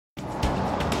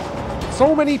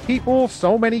So many people,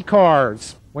 so many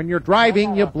cars. When you're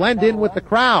driving, you blend in with the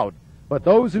crowd. But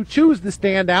those who choose to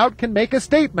stand out can make a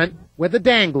statement with a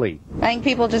dangly. I think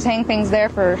people just hang things there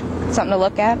for something to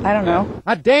look at. I don't know.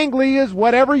 A dangly is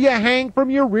whatever you hang from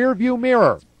your rearview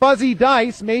mirror. Fuzzy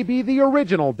dice may be the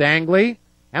original dangly,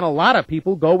 and a lot of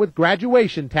people go with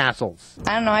graduation tassels.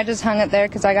 I don't know. I just hung it there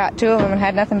because I got 2 of them and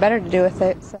had nothing better to do with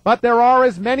it. So. But there are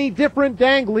as many different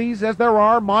danglies as there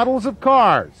are models of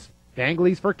cars.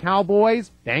 Danglies for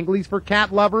cowboys, danglies for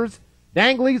cat lovers,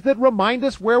 danglies that remind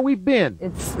us where we've been.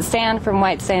 It's sand from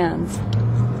White Sands.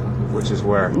 Which is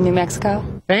where? New Mexico.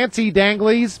 Fancy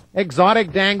danglies,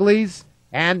 exotic danglies,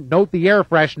 and note the air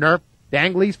freshener,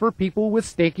 danglies for people with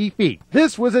stinky feet.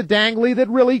 This was a dangly that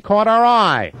really caught our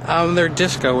eye. They're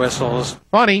disco whistles.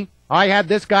 Funny, I had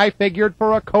this guy figured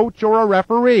for a coach or a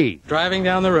referee. Driving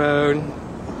down the road,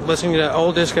 listening to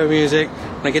old disco music,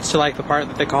 when it gets to like the part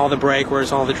that they call the break, where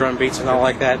it's all the drum beats and all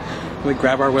like that, we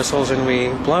grab our whistles and we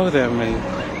blow them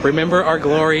and remember our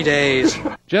glory days.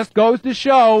 Just goes to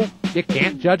show, you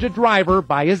can't judge a driver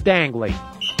by his dangly.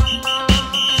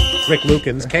 Rick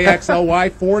Lukens,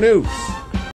 KXLY 4 News.